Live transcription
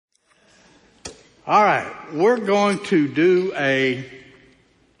All right, we're going to do I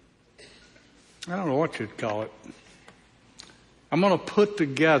don't know what you'd call it. I'm going to put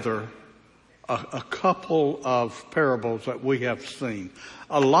together a couple of parables that we have seen.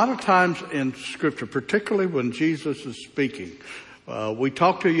 A lot of times in Scripture, particularly when Jesus is speaking, we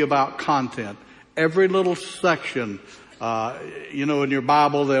talk to you about content. Every little section, in your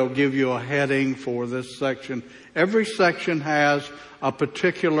Bible, they'll give you a heading for this section. Every section has a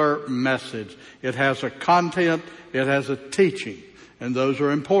particular message. It has a content. It has a teaching. And those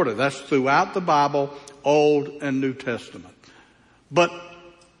are important. That's throughout the Bible, Old and New Testament. But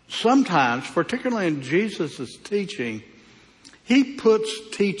sometimes, particularly in Jesus' teaching, he puts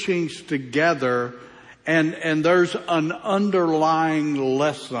teachings together and there's an underlying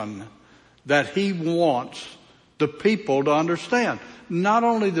lesson that he wants the people to understand. Not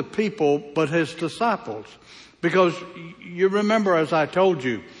only the people, but his disciples. Because you remember, as I told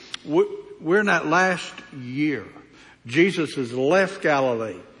you, we're in that last year. Jesus has left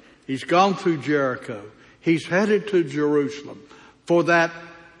Galilee. He's gone through Jericho. He's headed to Jerusalem for that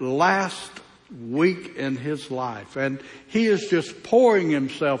last week in his life. And he is just pouring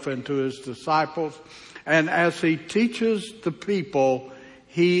himself into his disciples. And as he teaches the people,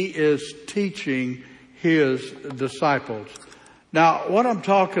 he is teaching his disciples. Now, what I'm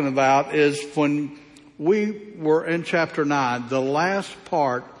talking about is when we were in chapter 9, the last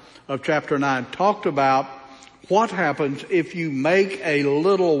part of chapter 9 talked about what happens if you make a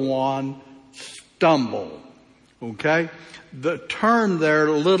little one stumble. Okay? The term there,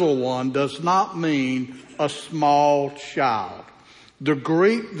 little one, does not mean a small child. The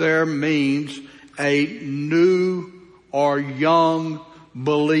Greek there means a new or young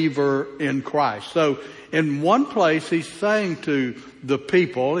believer in Christ. So in one place he's saying to the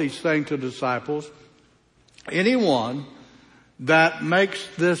people, he's saying to disciples, anyone that makes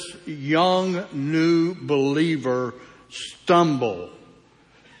this young new believer stumble,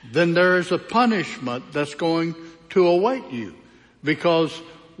 then there is a punishment that's going to await you, because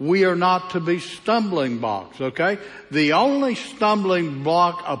we are not to be stumbling blocks, okay? The only stumbling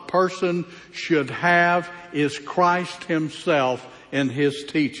block a person should have is Christ himself in his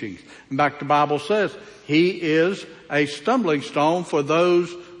teachings. In fact, the Bible says he is a stumbling stone for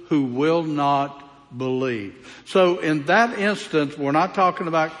those who will not believe. So in that instance, we're not talking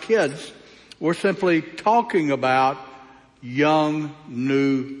about kids. We're simply talking about young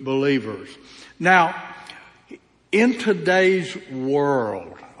new believers. Now, in today's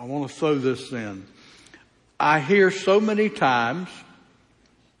world, I want to throw this in. I hear so many times,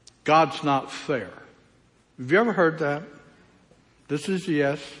 God's not fair. Have you ever heard that? This is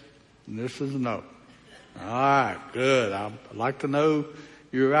yes, and this is no. All right, good. I'd like to know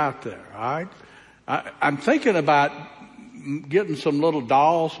you're out there, all right? I'm thinking about getting some little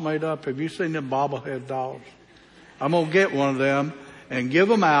dolls made up. Have you seen them bobblehead dolls? I'm going to get one of them and give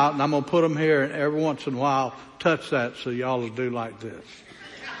them out, and I'm going to put them here, and every once in a while touch that so y'all will do like this.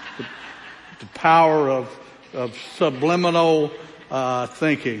 The power of subliminal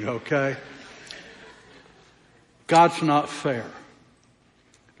thinking, okay? God's not fair.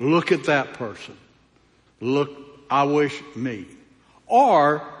 Look at that person. Look, I wish me.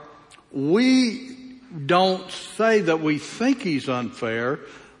 Or we don't say that we think he's unfair,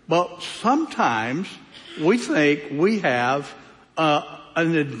 but sometimes we think we have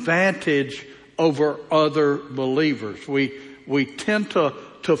an advantage over other believers. We tend to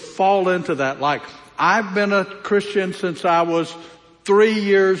fall into that. Like, I've been a Christian since I was 3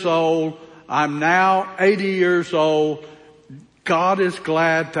 years old. I'm now 80 years old. God is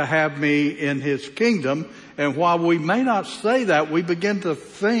glad to have me in his kingdom. And while we may not say that, we begin to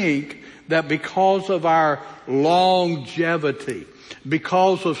think that because of our longevity,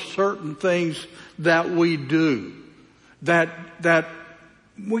 because of certain things that we do, that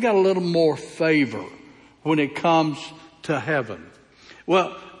we got a little more favor when it comes to heaven.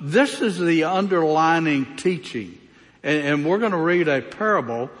 Well, this is the underlining teaching. And we're going to read a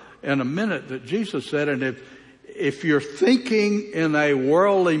parable in a minute that Jesus said, and if you're thinking in a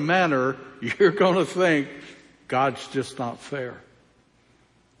worldly manner, you're going to think God's just not fair.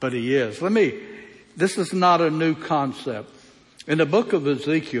 But he is. This is not a new concept. In the book of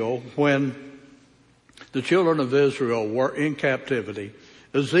Ezekiel, when the children of Israel were in captivity,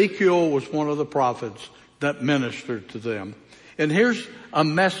 Ezekiel was one of the prophets that ministered to them. And here's a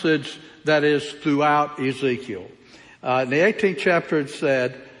message that is throughout Ezekiel. In the 18th chapter it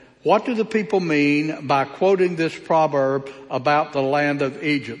said, what do the people mean by quoting this proverb about the land of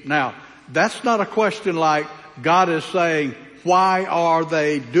Egypt? Now, that's not a question like God is saying, why are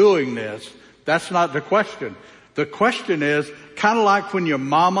they doing this? That's not the question. The question is kind of like when your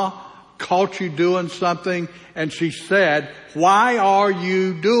mama caught you doing something and she said, why are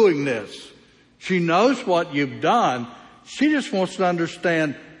you doing this? She knows what you've done. She just wants to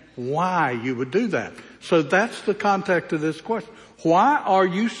understand why you would do that. So that's the context of this question. Why are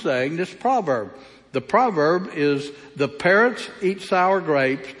you saying this proverb? The proverb is, the parents eat sour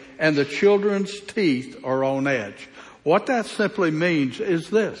grapes and the children's teeth are on edge. What that simply means is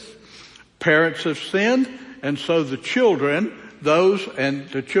this. Parents have sinned, and so the children,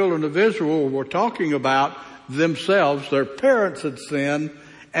 the children of Israel were talking about themselves. Their parents had sinned,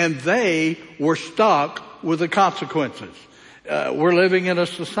 and they were stuck with the consequences. We're living in a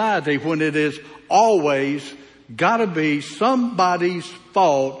society when it is always got to be somebody's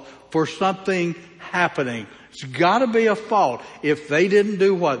fault for something happening. It's got to be a fault. If they didn't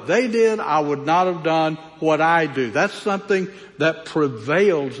do what they did, I would not have done what I do. That's something that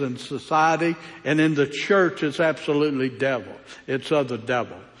prevails in society, and in the church it's absolutely devil. It's of the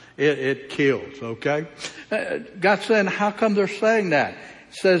devil. It kills, okay? God's saying, how come they're saying that?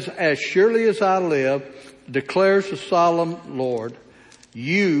 It says, as surely as I live, declares the solemn Lord,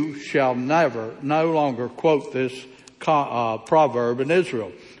 you shall no longer quote this proverb in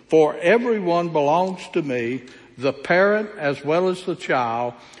Israel. For everyone belongs to me, the parent as well as the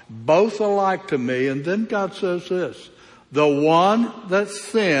child, both alike to me. And then God says this, the one that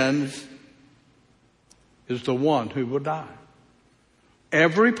sins is the one who will die.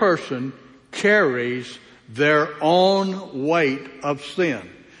 Every person carries their own weight of sin.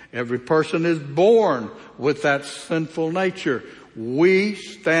 Every person is born with that sinful nature. We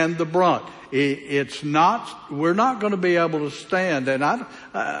stand the brunt. We're not going to be able to stand. And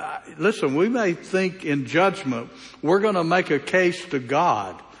listen, we may think in judgment, we're going to make a case to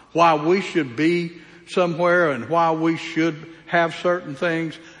God why we should be somewhere and why we should have certain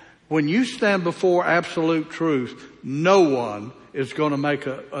things. When you stand before absolute truth, no one is going to make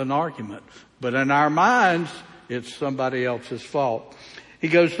an argument. But in our minds, it's somebody else's fault. He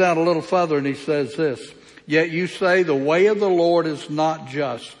goes down a little further and he says this, yet you say the way of the Lord is not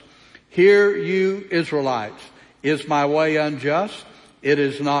just. Hear you Israelites, is my way unjust? It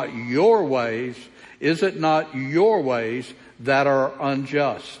is not your ways. Is it not your ways that are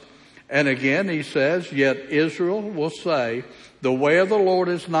unjust? And again he says, yet Israel will say, the way of the Lord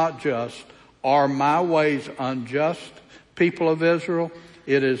is not just. Are my ways unjust? People of Israel,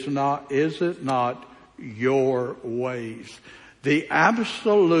 is it not your ways? The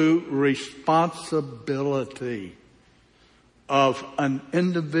absolute responsibility of an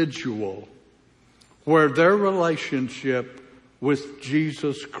individual where their relationship with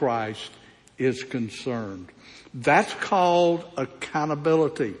Jesus Christ is concerned. That's called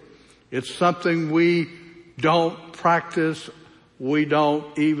accountability. It's something we don't practice. We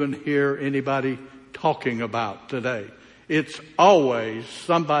don't even hear anybody talking about today. It's always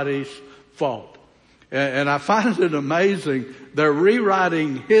somebody's fault. And I find it amazing. They're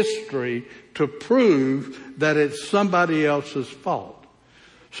rewriting history to prove that it's somebody else's fault.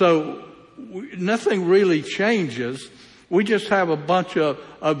 So nothing really changes. We just have a bunch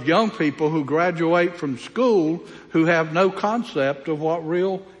of young people who graduate from school who have no concept of what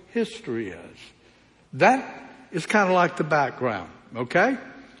real history is. That is kind of like the background. Okay?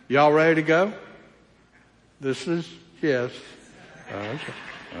 Y'all ready to go? This is, yes.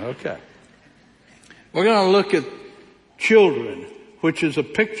 Okay. We're going to look at children, which is a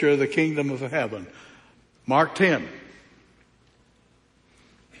picture of the kingdom of heaven. Mark 10.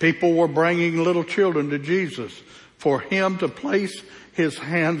 People were bringing little children to Jesus for him to place his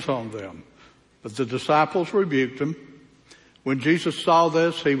hands on them. But the disciples rebuked him. When Jesus saw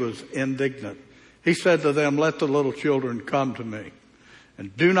this, he was indignant. He said to them, let the little children come to me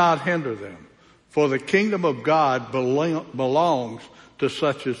and do not hinder them, for the kingdom of God belongs to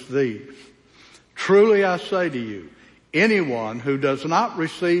such as these. Truly I say to you, anyone who does not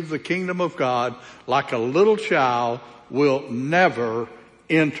receive the kingdom of God like a little child will never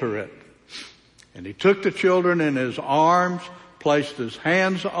enter it. And he took the children in his arms, placed his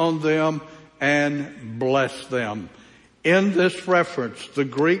hands on them, and blessed them. In this reference, the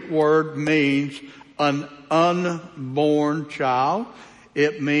Greek word means an unborn child.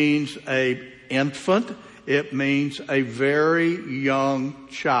 It means an infant. It means a very young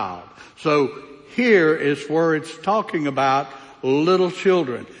child. So here is where it's talking about little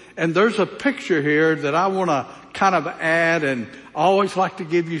children. And there's a picture here that I want to kind of add, and I always like to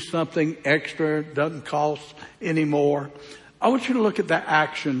give you something extra. It doesn't cost any more. I want you to look at the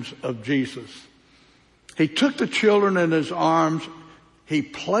actions of Jesus. He took the children in his arms. He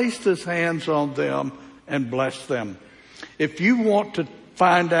placed his hands on them and blessed them. If you want to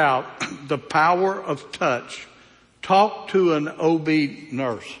find out the power of touch, talk to an OB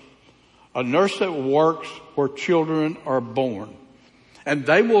nurse. a nurse that works where children are born. And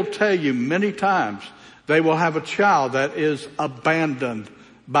they will tell you many times they will have a child that is abandoned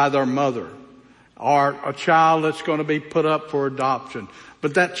by their mother, or a child that's going to be put up for adoption.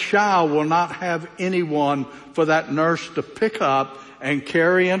 But that child will not have anyone for that nurse to pick up and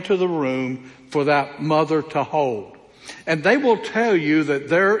carry into the room for that mother to hold. And they will tell you that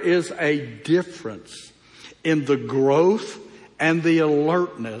there is a difference in the growth and the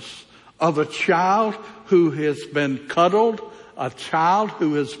alertness of a child who has been cuddled, a child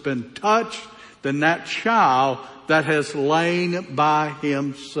who has been touched, than that child that has lain by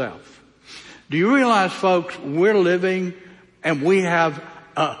himself. Do you realize, folks, we're living and we have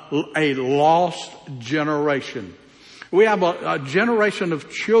a lost generation. We have a generation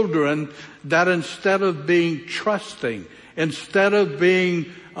of children that instead of being trusting, instead of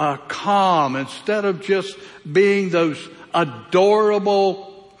being calm, instead of just being those adorable,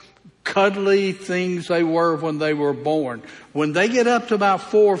 cuddly things they were when they were born, when they get up to about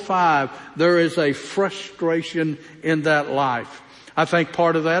 4 or 5, there is a frustration in that life. I think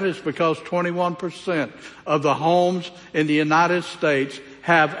part of that is because 21% of the homes in the United States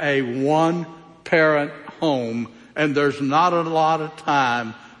have a one-parent home, and there's not a lot of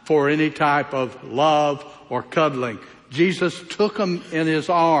time for any type of love or cuddling. Jesus took them in his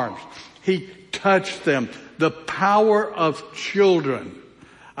arms. He touched them. The power of children.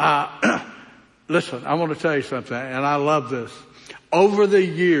 Listen, I want to tell you something, and I love this. Over the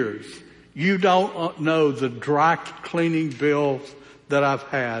years, you don't know the dry cleaning bills that I've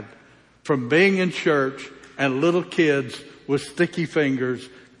had from being in church and little kids with sticky fingers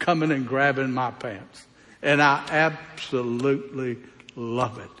coming and grabbing my pants. And I absolutely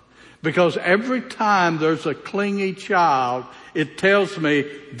love it. Because every time there's a clingy child, it tells me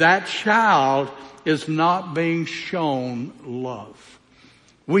that child is not being shown love.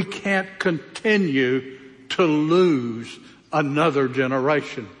 We can't continue to lose another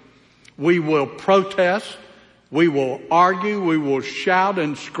generation. We will protest. We will argue. We will shout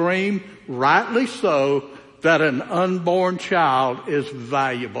and scream, rightly so, that an unborn child is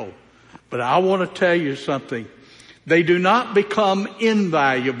valuable. But I want to tell you something. They do not become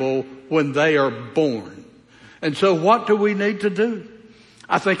invaluable when they are born. And so what do we need to do?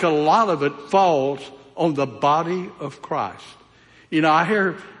 I think a lot of it falls on the body of Christ. You know,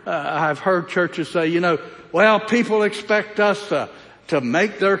 I've heard churches say, well, people expect us to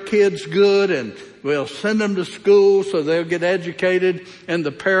make their kids good, and we'll send them to school so they'll get educated, and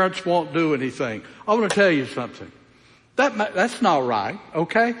the parents won't do anything. I want to tell you something. That's not right,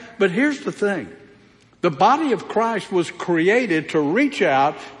 okay? But here's the thing. The body of Christ was created to reach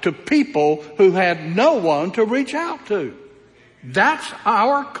out to people who had no one to reach out to. That's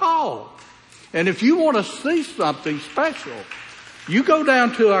our call. And if you want to see something special, you go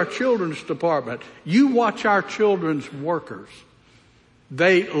down to our children's department. You watch our children's workers.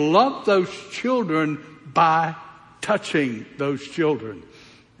 They love those children by touching those children.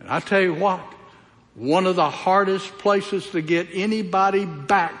 And I tell you what, one of the hardest places to get anybody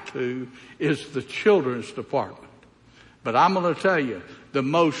back to is the children's department. But I'm going to tell you, the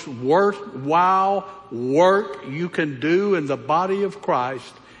most worthwhile work you can do in the body of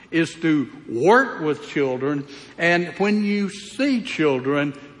Christ is to work with children. And when you see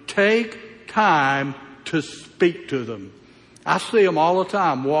children, take time to speak to them. I see them all the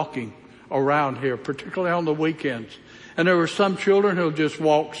time walking around here, particularly on the weekends. And there are some children who'll just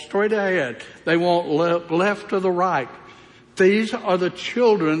walk straight ahead. They won't look left to the right. These are the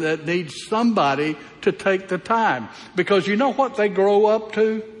children that need somebody to take the time. Because you know what they grow up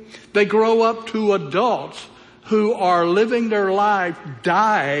to? They grow up to adults who are living their life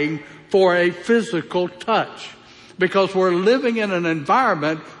dying for a physical touch. Because we're living in an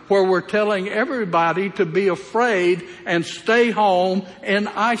environment where we're telling everybody to be afraid and stay home and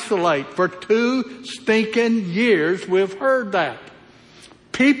isolate. For 2 stinking years we've heard that.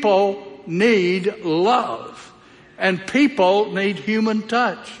 People need love. And people need human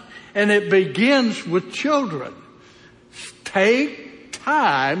touch. And it begins with children. Take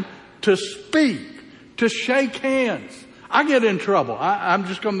time to speak, to shake hands. I get in trouble. I'm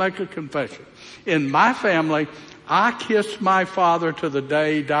just going to make a confession. In my family, I kissed my father to the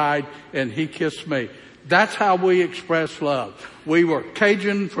day he died, and he kissed me. That's how we express love. We were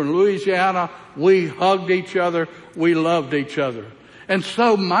Cajun from Louisiana. We hugged each other. We loved each other. And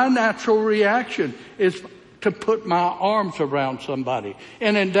so my natural reaction is to put my arms around somebody.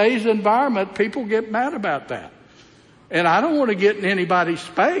 And in today's environment, people get mad about that. And I don't want to get in anybody's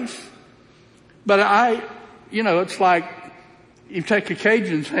space. But it's like you take a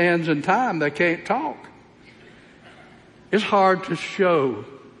Cajun's hands in time, they can't talk. It's hard to show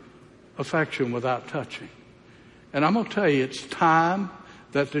affection without touching. And I'm going to tell you, it's time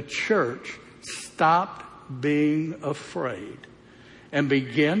that the church stopped being afraid and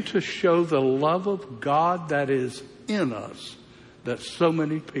began to show the love of God that is in us that so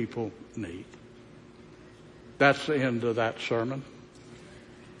many people need. That's the end of that sermon.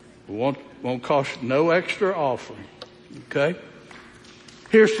 Won't cost no extra offering. Okay?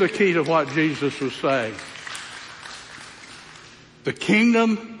 Here's the key to what Jesus was saying. The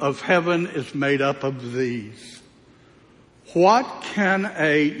kingdom of heaven is made up of these. What can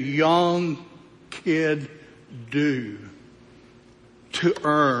a young kid do to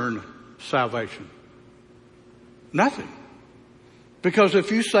earn salvation? Nothing. Because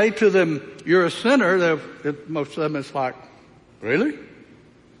if you say to them, you're a sinner, most of them it's like, really?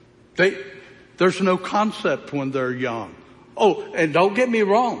 There's no concept when they're young. Oh, and don't get me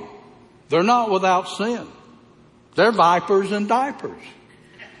wrong. They're not without sin. They're vipers in diapers.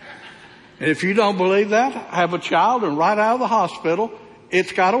 And if you don't believe that, have a child and right out of the hospital,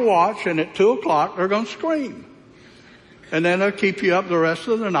 it's got a watch, and at 2:00 they're going to scream. And then they'll keep you up the rest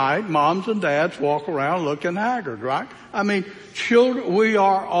of the night. Moms and dads walk around looking haggard, right? I mean, children, we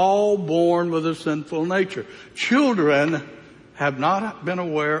are all born with a sinful nature. Children have not been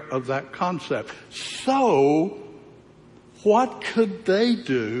aware of that concept. So, what could they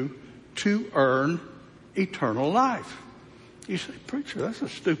do to earn eternal life? You say, preacher, that's a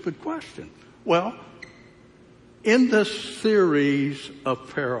stupid question. Well, in this series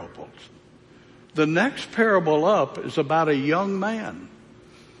of parables, the next parable up is about a young man,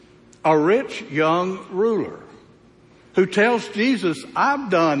 a rich young ruler, who tells Jesus, I've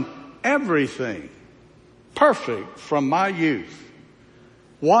done everything perfect from my youth.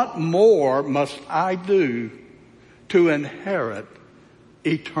 What more must I do to inherit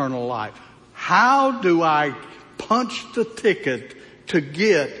eternal life? How do I punch the ticket to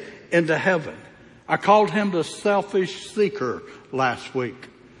get into heaven? I called him the selfish seeker last week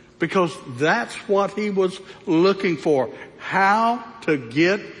because that's what he was looking for. How to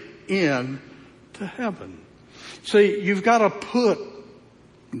get into heaven. See, you've got to put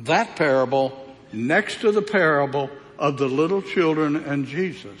that parable next to the parable of the little children and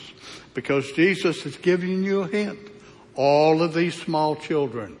Jesus, because Jesus is giving you a hint. All of these small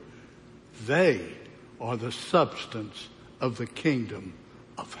children, they are the substance of the kingdom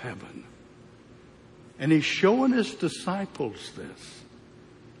of heaven. And he's showing his disciples this.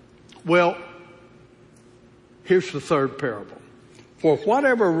 Well, here's the third parable. For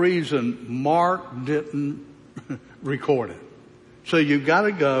whatever reason, Mark didn't record it. So you've got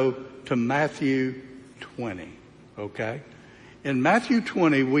to go to Matthew 20. Okay? In Matthew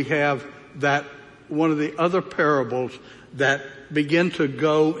 20, we have that one of the other parables that begin to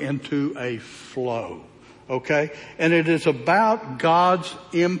go into a flow. Okay? And it is about God's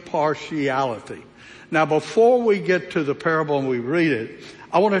impartiality. Now, before we get to the parable and we read it,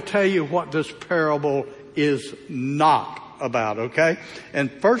 I want to tell you what this parable is not about, okay? In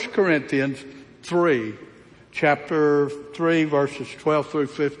 1 Corinthians 3, chapter 3, verses 12 through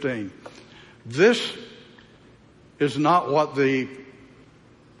 15, this is not what do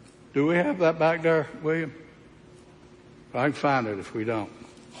we have that back there, William? I can find it if we don't.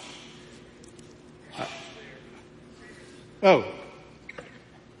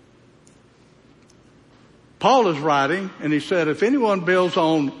 Paul is writing, and he said, if anyone builds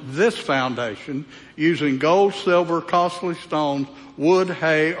on this foundation using gold, silver, costly stones, wood,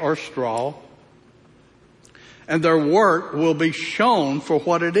 hay, or straw, and their work will be shown for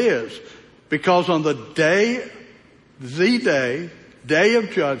what it is, because on the day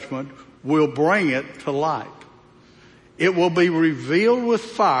of judgment will bring it to light. It will be revealed with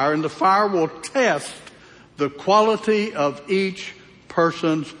fire, and the fire will test the quality of each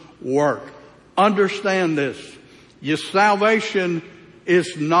person's work. Understand this. Your salvation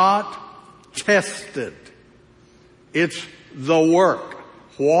is not tested. It's the work.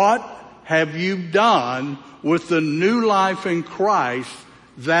 What have you done with the new life in Christ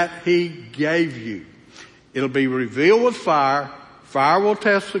that He gave you? It'll be revealed with fire. Fire will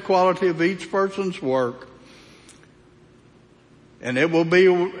test the quality of each person's work. And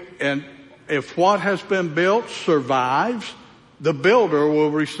if what has been built survives, the builder will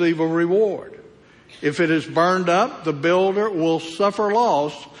receive a reward. If it is burned up, the builder will suffer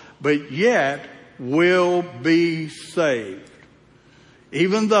loss, but yet will be saved,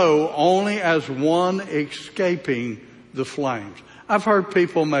 even though only as one escaping the flames. I've heard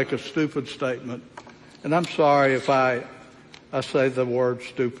people make a stupid statement, and I'm sorry if I say the word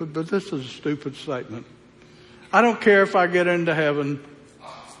stupid, but this is a stupid statement. I don't care if I get into heaven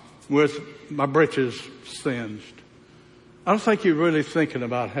with my britches singed. I don't think you're really thinking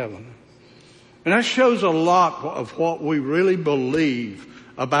about heaven. And that shows a lot of what we really believe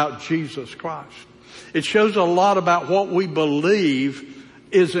about Jesus Christ. It shows a lot about what we believe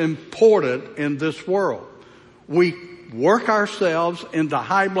is important in this world. We work ourselves into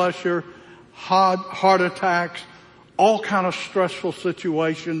high blood sugar, heart attacks, all kind of stressful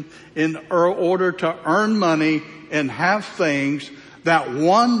situations in order to earn money and have things that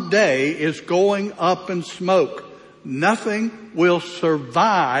one day is going up in smoke. Nothing will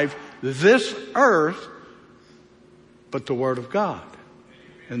survive this earth but the Word of God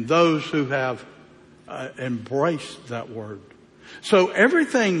and those who have embraced that Word. So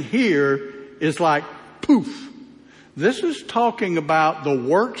everything here is like poof. This is talking about the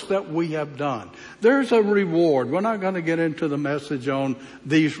works that we have done. There's a reward. We're not going to get into the message on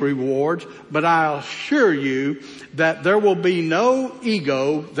these rewards, but I assure you that there will be no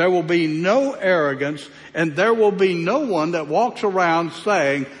ego, there will be no arrogance, and there will be no one that walks around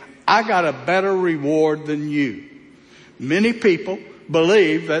saying, I got a better reward than you. Many people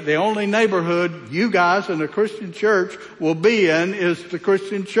believe that the only neighborhood you guys in the Christian church will be in is the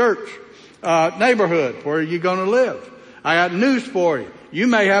Christian church neighborhood where you're going to live. I got news for you. You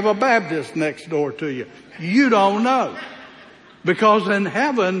may have a Baptist next door to you. You don't know. Because in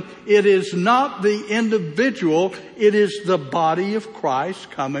heaven, it is not the individual, it is the body of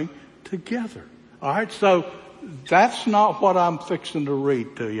Christ coming together. Alright, so that's not what I'm fixing to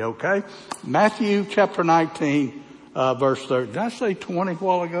read to you, okay? Matthew chapter 19, verse 30. Did I say 20 a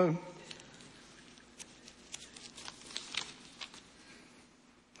while ago?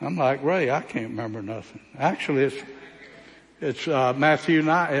 I'm like, Ray, I can't remember nothing. Actually, it's Matthew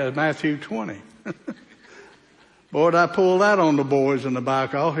 20. Boy, did I pull that on the boys in the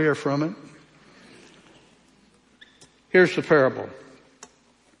back. I'll hear from it. Here's the parable.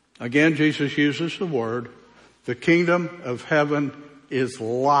 Again, Jesus uses the word, the kingdom of heaven is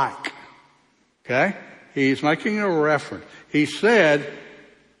like. Okay? He's making a reference. He said,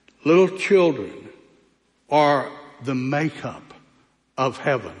 little children are the makeup of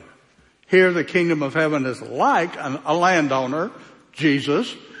heaven. Here the kingdom of heaven is like a landowner,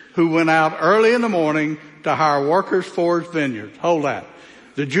 Jesus, who went out early in the morning to hire workers for his vineyard. Hold that.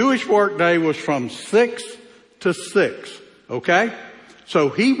 The Jewish work day was from 6 to 6. Okay? So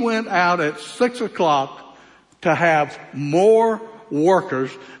he went out at 6 o'clock to have more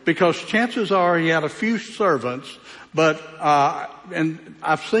workers because chances are he had a few servants, but, and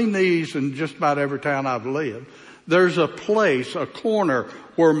I've seen these in just about every town I've lived. There's a place, a corner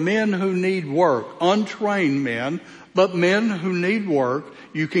where men who need work, untrained men, but men who need work,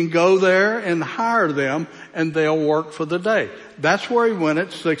 you can go there and hire them and they'll work for the day. That's where he went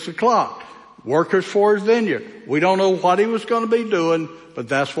at 6 o'clock. Workers for his vineyard. We don't know what he was going to be doing, but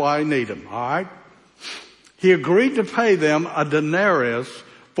that's why he needed them. All right. He agreed to pay them a denarius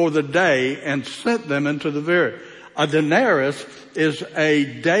for the day and sent them into the vineyard. A denarius is a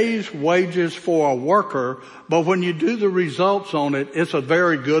day's wages for a worker, but when you do the results on it, it's a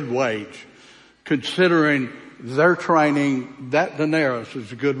very good wage. Considering their training, that denarius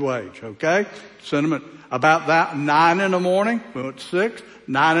is a good wage, okay? Sent them about that 9 in the morning, we went 6,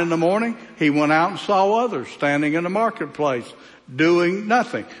 9 in the morning, he went out and saw others standing in the marketplace doing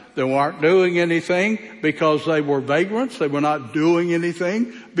nothing. They weren't doing anything because they were vagrants. They were not doing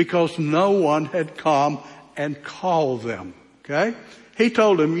anything because no one had come and called them. Okay? He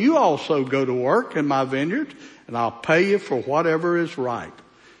told them, you also go to work in my vineyard and I'll pay you for whatever is right.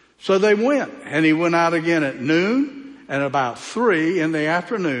 So they went, and he went out again at noon and about 3 in the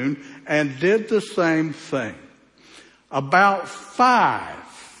afternoon and did the same thing. About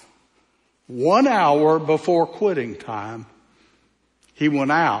 5, 1 hour before quitting time, he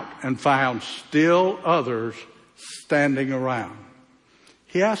went out and found still others standing around.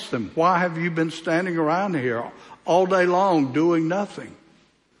 He asked them, why have you been standing around here all day long doing nothing?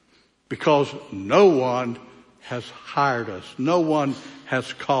 Because no one has hired us. No one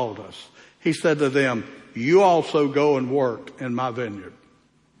has called us. He said to them, you also go and work in my vineyard.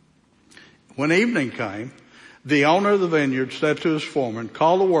 When evening came, the owner of the vineyard said to his foreman,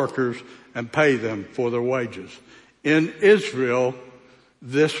 call the workers and pay them for their wages. In Israel,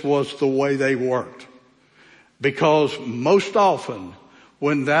 this was the way they worked. Because most often,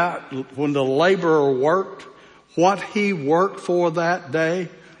 when the laborer worked, what he worked for that day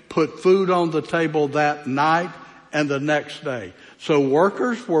put food on the table that night and the next day. So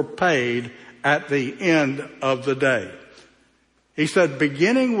workers were paid at the end of the day. He said,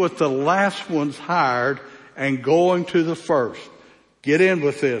 beginning with the last ones hired and going to the first. Get in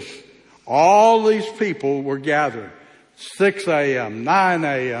with this. All these people were gathered. 6 a.m., 9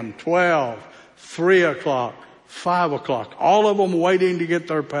 a.m., 12, 3 o'clock, 5 o'clock. All of them waiting to get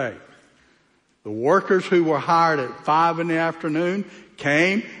their pay. The workers who were hired at 5 p.m.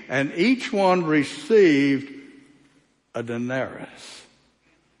 came, and each one received a denarius.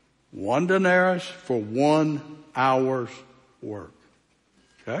 1 denarius for 1 hour's work.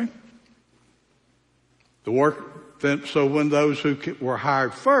 Okay? So when those who were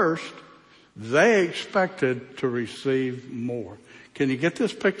hired first, they expected to receive more. Can you get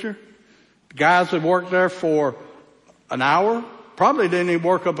this picture? The guys that worked there for an hour probably didn't even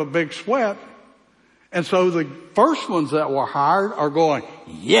work up a big sweat. And so the first ones that were hired are going,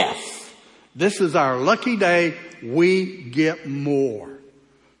 yes, this is our lucky day. We get more.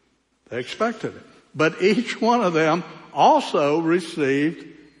 They expected it. But each one of them also received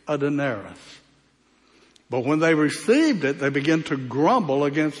a denarius. But when they received it, they began to grumble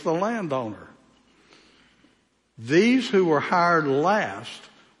against the landowner. These who were hired last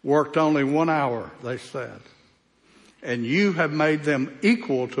worked only 1 hour, they said. And you have made them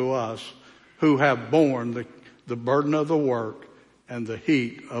equal to us who have borne the burden of the work and the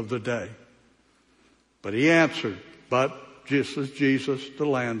heat of the day. But he answered, but just as Jesus, the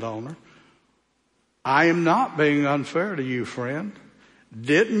landowner, I am not being unfair to you, friend.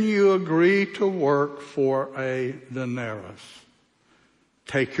 Didn't you agree to work for a denarius?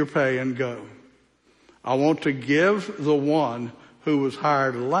 Take your pay and go. I want to give the one who was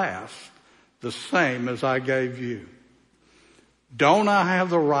hired last the same as I gave you. Don't I have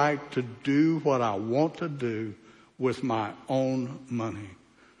the right to do what I want to do with my own money?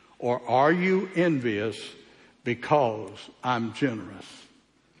 Or are you envious because I'm generous?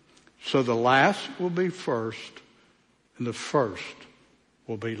 So the last will be first, and the first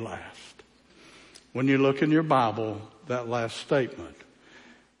will be last. When you look in your Bible, that last statement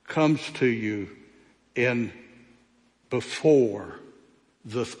comes to you in before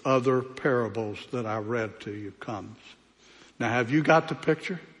the other parables that I read to you comes. Now, have you got the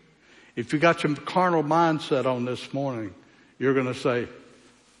picture? If you got your carnal mindset on this morning, you're going to say,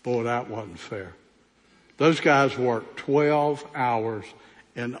 boy, that wasn't fair. Those guys worked 12 hours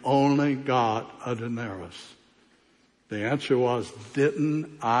and only got a denarius. The answer was,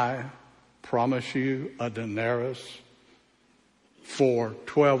 didn't I promise you a denarius for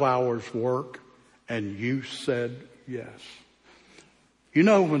 12 hours work? And you said yes. You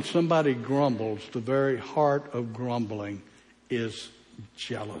know, when somebody grumbles, the very heart of grumbling is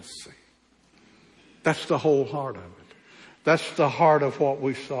jealousy. That's the whole heart of it. That's the heart of what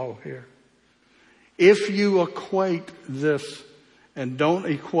we saw here. If you equate this and don't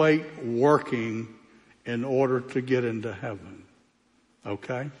equate working in order to get into heaven,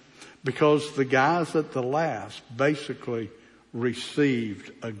 okay? Because the guys at the last basically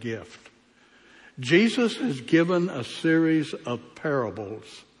received a gift. Jesus has given a series of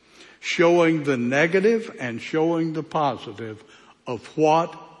parables showing the negative and showing the positive of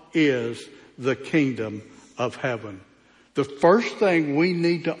what is the kingdom of heaven. The first thing we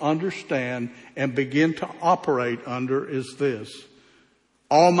need to understand and begin to operate under is this.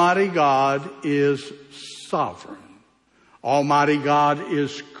 Almighty God is sovereign. Almighty God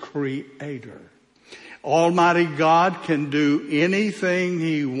is creator. Almighty God can do anything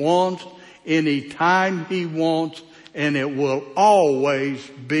He wants, anytime He wants, and it will always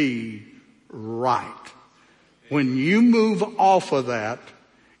be right. When you move off of that,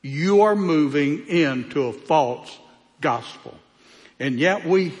 you are moving into a false gospel. And yet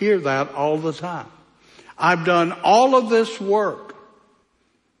we hear that all the time. I've done all of this work,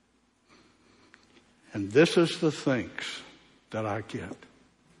 and this is the thanks that I get.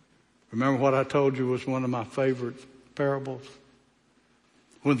 Remember what I told you was one of my favorite parables?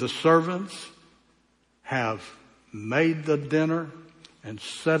 When the servants have made the dinner and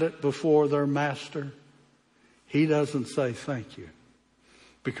set it before their master, he doesn't say thank you.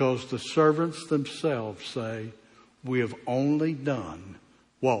 Because the servants themselves say, we have only done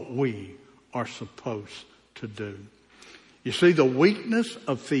what we are supposed to do. You see, the weakness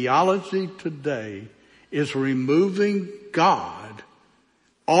of theology today is removing God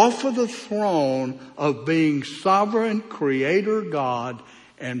off of the throne of being sovereign creator God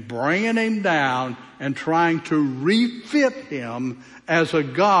and bringing Him down and trying to refit Him as a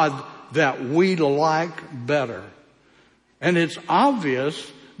God that we like better. And it's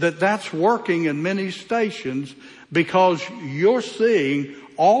obvious that that's working in many stations because you're seeing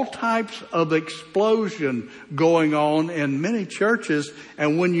all types of explosion going on in many churches.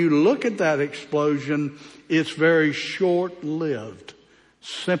 And when you look at that explosion, it's very short-lived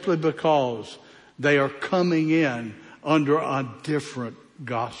simply because they are coming in under a different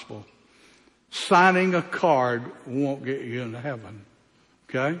gospel. Signing a card won't get you into heaven.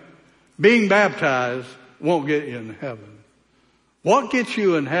 Okay? Being baptized won't get you in heaven. What gets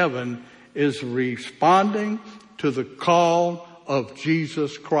you in heaven is responding to the call of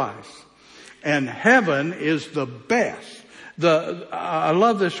Jesus Christ. And heaven is the best. I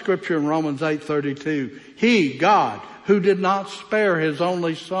love this scripture in Romans 8:32. He, God, who did not spare his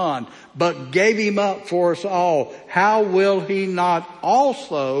only son, but gave him up for us all, how will he not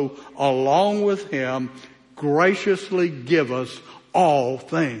also, along with him, graciously give us all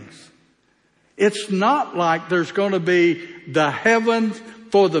things? It's not like there's going to be the heavens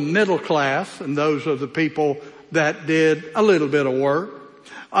for the middle class, and those are the people that did a little bit of work.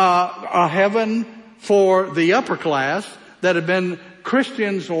 A heaven for the upper class that have been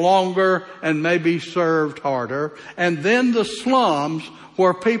Christians longer and maybe served harder. And then the slums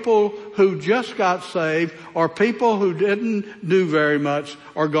where people who just got saved or people who didn't do very much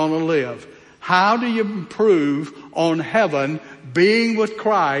are going to live. How do you improve on heaven being with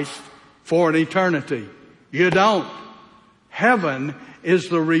Christ for an eternity? You don't. Heaven is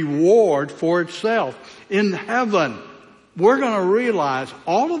the reward for itself. In heaven, we're going to realize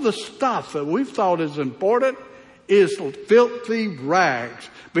all of the stuff that we've thought is important is filthy rags.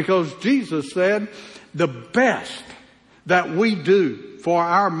 Because Jesus said the best that we do for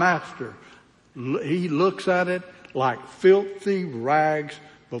our Master, he looks at it like filthy rags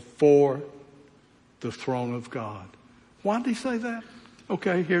before the throne of God. Why did he say that?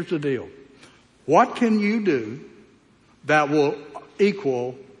 Okay, here's the deal. What can you do that will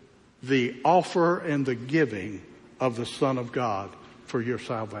equal the offer and the giving of the Son of God for your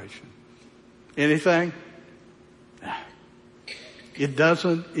salvation? Anything? It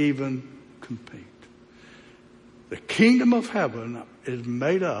doesn't even compete. The kingdom of heaven is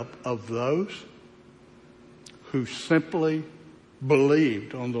made up of those who simply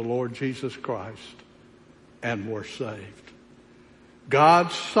believed on the Lord Jesus Christ and were saved.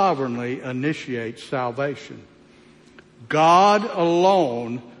 God sovereignly initiates salvation. God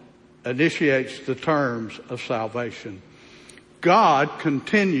alone initiates the terms of salvation. God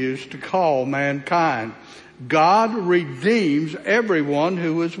continues to call mankind. God redeems everyone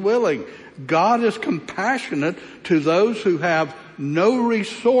who is willing. God is compassionate to those who have no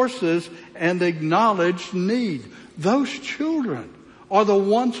resources and acknowledge need. Those children are the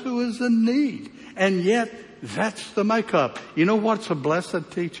ones who is in need. And yet, that's the makeup. You know what's a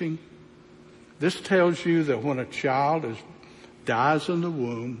blessed teaching? This tells you that when a child dies in the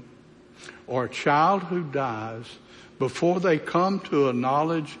womb, or a child who dies before they come to a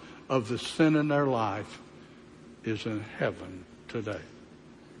knowledge of the sin in their life, is in heaven today.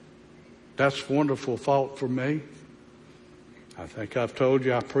 That's a wonderful thought for me. I think I've told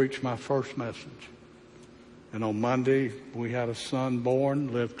you I preached my first message. And on Monday, we had a son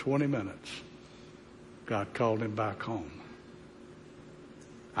born, lived 20 minutes. God called him back home.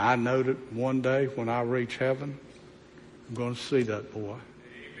 I know that one day when I reach heaven, I'm going to see that boy.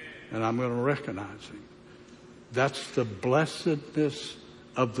 And I'm going to recognize him. That's the blessedness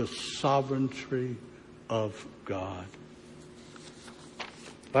of the sovereignty of God.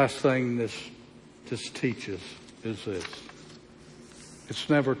 Last thing this teaches is this. It's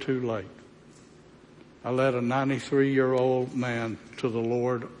never too late. I led a 93-year-old man to the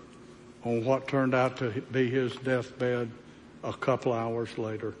Lord on what turned out to be his deathbed a couple hours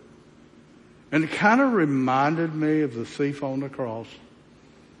later. And it kind of reminded me of the thief on the cross.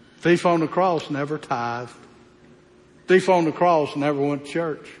 Thief on the cross never tithed. Thief on the cross never went to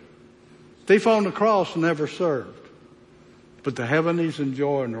church. Thief on the cross never served. But the heaven he's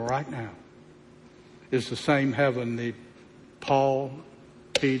enjoying right now is the same heaven that Paul,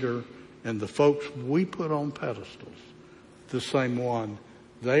 Peter, and the folks we put on pedestals, the same one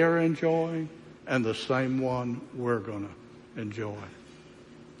they are enjoying and the same one we're going to enjoy.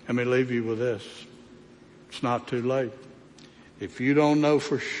 Let me leave you with this. It's not too late. If you don't know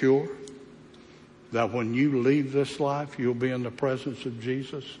for sure that when you leave this life, you'll be in the presence of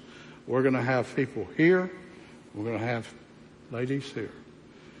Jesus, we're going to have people here. We're going to have ladies here.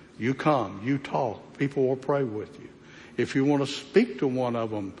 You come, you talk. People will pray with you. If you want to speak to one of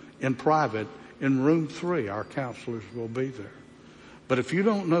them in private, in room 3, our counselors will be there. But if you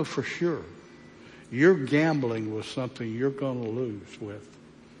don't know for sure, you're gambling with something you're going to lose with.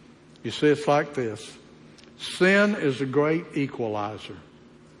 You see, it's like this. Sin is a great equalizer.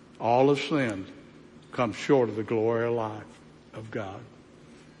 All of sin comes short of the glory of life of God.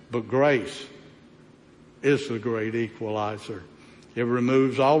 But grace is the great equalizer. It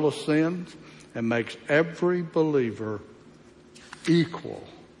removes all the sins and makes every believer equal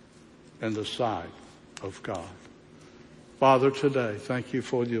in the sight of God. Father, today, thank you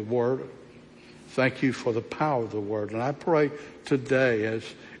for your word. Thank you for the power of the word. And I pray today as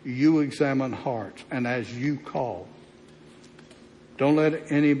you examine hearts and as you call, Don't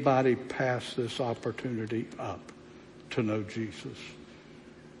let anybody pass this opportunity up to know Jesus.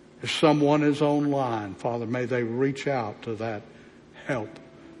 If someone is online, Father, may they reach out to that help,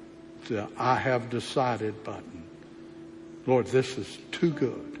 the I have decided button. Lord, this is too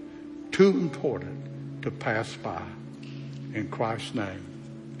good, too important to pass by. In Christ's name,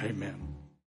 amen.